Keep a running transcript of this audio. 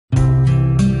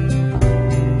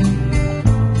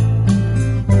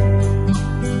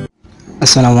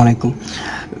আসসালামু আলাইকুম।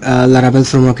 Laravel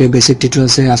ফ্রেমওয়ার্কের basic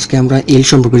টিউটোরিয়ালসে আজকে আমরা ইল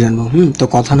সম্পর্কে জানবো। তো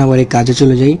কথা না বলে কাজে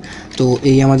চলে যাই। তো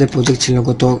এই আমাদের প্রজেক্ট ছিল,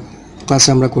 গত ক্লাসে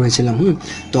আমরা করেছিলাম।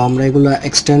 তো আমরা এগুলো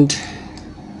এক্সটেন্ড,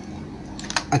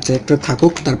 আচ্ছা একটা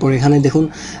থাকুক। তারপর এখানে দেখুন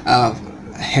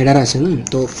হেডার আছে।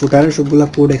 তো ফুটারের সবগুলো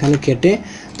কোড এখানে কেটে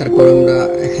তারপর আমরা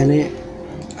এখানে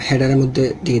হেডারের মধ্যে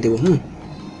দিয়ে দেবো।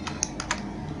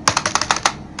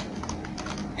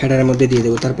 হেডারের মধ্যে দিয়ে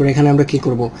দেবো। তারপর এখানে আমরা কি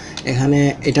করব, এখানে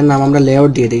এটার নাম আমরা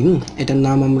লেআউট দিয়ে দিই। এটার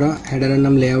নাম আমরা হেডারের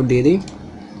নাম লেআউট দিয়ে দিই।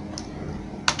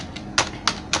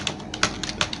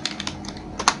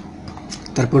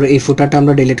 তারপরে এই ফুটারটা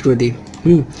আমরা ডিলিট করে দিই।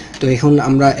 তো এখন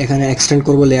আমরা এখানে এক্সটেন্ড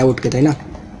করব লেআউটকে, তাই না?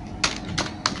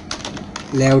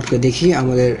 লেআউটকে দেখি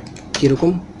আমাদের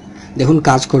কীরকম। দেখুন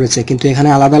কাজ করেছে, কিন্তু এখানে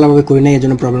আলাদা আলাদাভাবে করি নাই, এর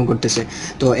জন্য প্রবলেম করতেছে।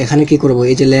 তো এখানে কি করব,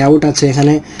 এই যে লেআউট আছে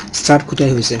এখানে স্টার্ট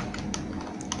কোথায় হয়েছে,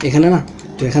 এখানে না।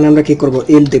 তো এখানে আমরা কি করব,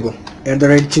 ইল্ড দেব,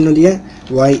 @ চিহ্ন দিয়ে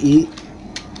YE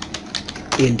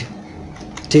ইল্ড।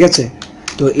 ঠিক আছে,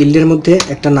 তো ইল্ডের মধ্যে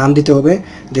একটা নাম দিতে হবে,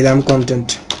 দিলাম কন্টেন্ট।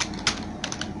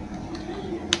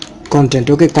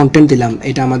 ওকে, কন্টেন্ট দিলাম,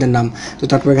 এটা আমাদের নাম। তো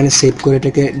তারপর এখানে সেভ করে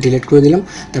এটাকে ডিলিট করে দিলাম।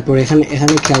 তারপর এখানে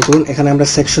খেয়াল করুন, এখানে আমরা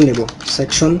সেকশন নেব,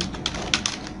 সেকশন।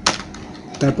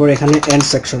 তারপর এখানে এন্ড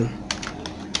সেকশন।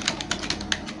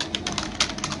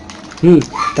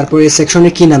 তারপর এই সেকশনে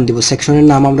কি নাম দিব, সেকশনের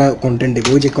নাম আমরা কন্টেন্ট দেব।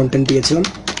 ওই যে কন্টেন্ট দিয়েছিলাম,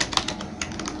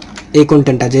 এই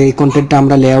কন্টেন্টটা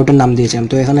আমরা লেআউটের নাম দিয়েছিলাম।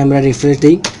 তো এখানে আমরা রিফ্রেশ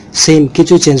দিই, সেম,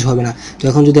 কিছু চেঞ্জ হবে না। তো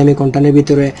এখন যদি আমি কন্টেন্টের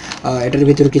ভিতরে এটার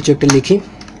ভিতরে কিছু একটা লিখি,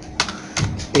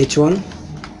 H1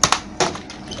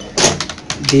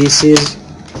 this is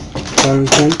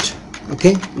content. Okay,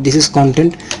 this is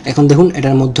content. এখন দেখুন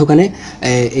এটার মধ্যখানে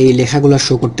এই লেখাগুলো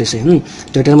শো করতেছে।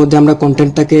 তো এটার মধ্যে আমরা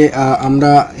কন্টেন্টটাকে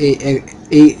আমরা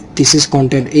এই দিস ইজ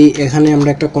কন্টেন্ট, এই এখানে আমরা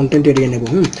একটা কন্টেন্ট এরিয়া নেব।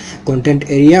 কন্টেন্ট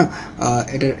এরিয়া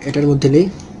এটার মধ্যে নেই,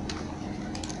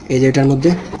 এই যে এটার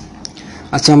মধ্যে।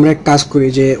 আচ্ছা আমরা এক কাজ করি,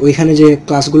 যে ওইখানে যে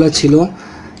ক্লাসগুলো ছিল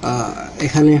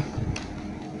এখানে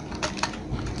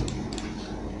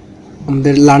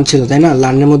আমাদের লার্ন ছিল, তাই না?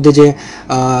 লার্নের মধ্যে যে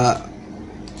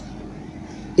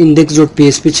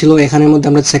index.php ছিল, এখানের মধ্যে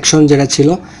আমরা সেকশন যেটা ছিল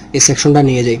এই সেকশনটা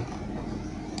নিয়ে যাই,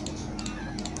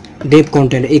 ডেপ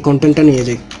কন্টেন্ট, এই কন্টেন্টটা নিয়ে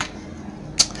যাই,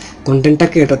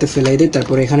 কন্টেন্টটাকে এটাতে ফেলাই দিই।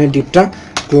 তারপর এখানে ডিপটা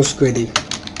ক্লোজ করে দিই,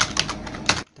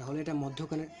 তাহলে এটা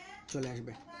মধ্যখানে চলে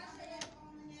আসবে।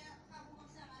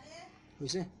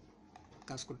 বুঝছে,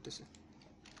 কাজ করতেছে।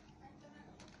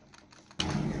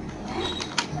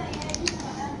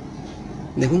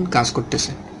 দেখুন কাজ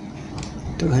করতেছে।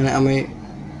 তো এখানে আমি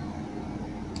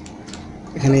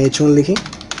এখানে H1 লিখি,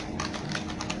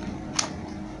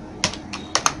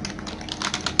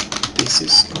 দিস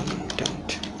ইজ কন্টেন্ট।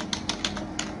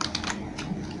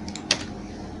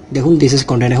 দেখুন দিস ইজ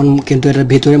কন্টেন্ট। এখন কিন্তু এটার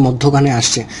ভিতরে মধ্যখানে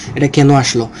আসছে, এটা কেন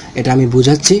আসলো এটা আমি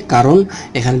বুঝাচ্ছি। কারণ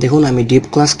এখানে দেখুন আমি ডিপ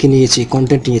ক্লাস কি নিয়েছি,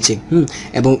 কন্টেন্ট নিয়েছি।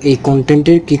 এবং এই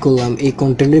কন্টেন্টের কি করলাম, এই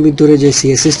কন্টেন্টের ভিতরে যে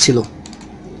CSS ছিল,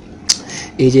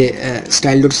 এই যে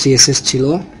style.css ছিল,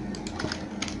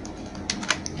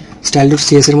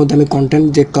 style.css এর মধ্যে আমি কন্টেন্ট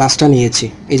যে ক্লাসটা নিয়েছি,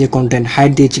 এই যে কন্টেন্ট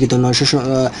হাইট দিয়েছি কিন্তু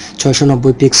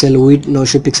 690 পিক্সেল, উইডথ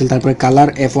 900 পিক্সেল, তারপরে কালার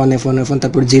F1,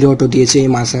 তারপর 0 অটো দিয়েছি এই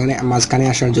মাঝখানে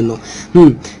আসার জন্য।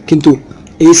 কিন্তু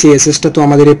এই CSSটা তো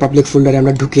আমাদের এই পাবলিক ফোল্ডারে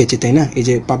আমরা ঢুকিয়েছি, তাই না? এই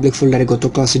যে পাবলিক ফোল্ডারে গত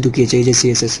ক্লাসে ঢুকিয়েছি এই যে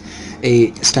CSS, এই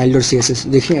style.css।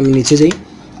 দেখি আমি নিচে যাই,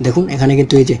 দেখুন এখানে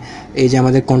কিন্তু এই যে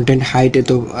আমাদের কন্টেন্ট হাইট,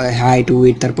 তো হাইট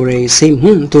উইথ তারপরে সেম।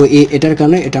 তো এটার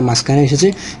কারণে এটা মাঝখানে এসেছে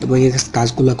এবং এই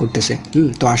কাজগুলো করতেছে।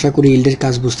 তো আশা করি ইল্ডের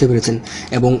কাজ বুঝতে পেরেছেন।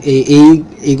 এবং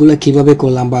এইগুলা কিভাবে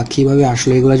করলাম বা কিভাবে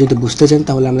আসলে এগুলো যদি বুঝতে চান,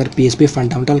 তাহলে আমাদের PHP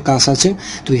ফান্ডামেন্টাল কাজ আছে,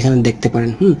 তো এখানে দেখতে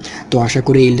পারেন। তো আশা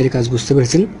করি ইল্ডের কাজ বুঝতে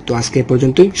পেরেছেন। তো আজকে এ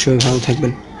পর্যন্তই, সবাই ভালো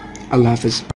থাকবেন, আল্লাহ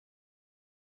হাফেজ।